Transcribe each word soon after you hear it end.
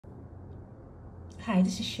Hi,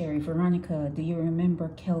 this is Sherry. Veronica, do you remember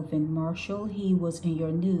Kelvin Marshall? He was in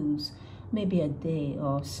your news maybe a day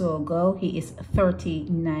or so ago. He is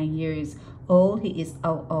 39 years old. He is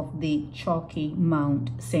out of the Chalky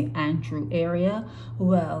Mount St. Andrew area.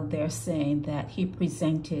 Well, they're saying that he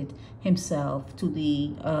presented himself to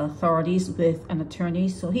the authorities with an attorney.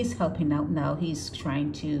 So he's helping out now. He's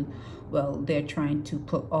trying to, well, they're trying to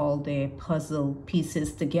put all their puzzle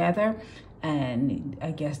pieces together. And I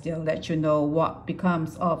guess they'll let you know what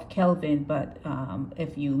becomes of Kelvin. But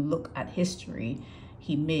if you look at history,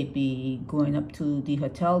 he may be going up to the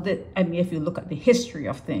hotel. I mean, if you look at the history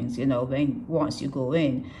of things, you know, when once you go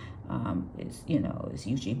in, it's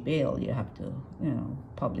usually bail. You have to,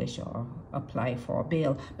 publish or apply for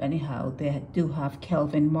bail. But anyhow, they do have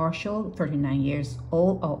Kelvin Marshall, 39 years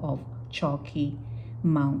old, out of Chalky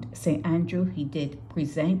Mount St. Andrew. He did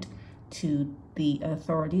present to the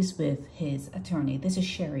authorities with his attorney. This is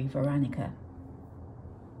Sherry, Veronica.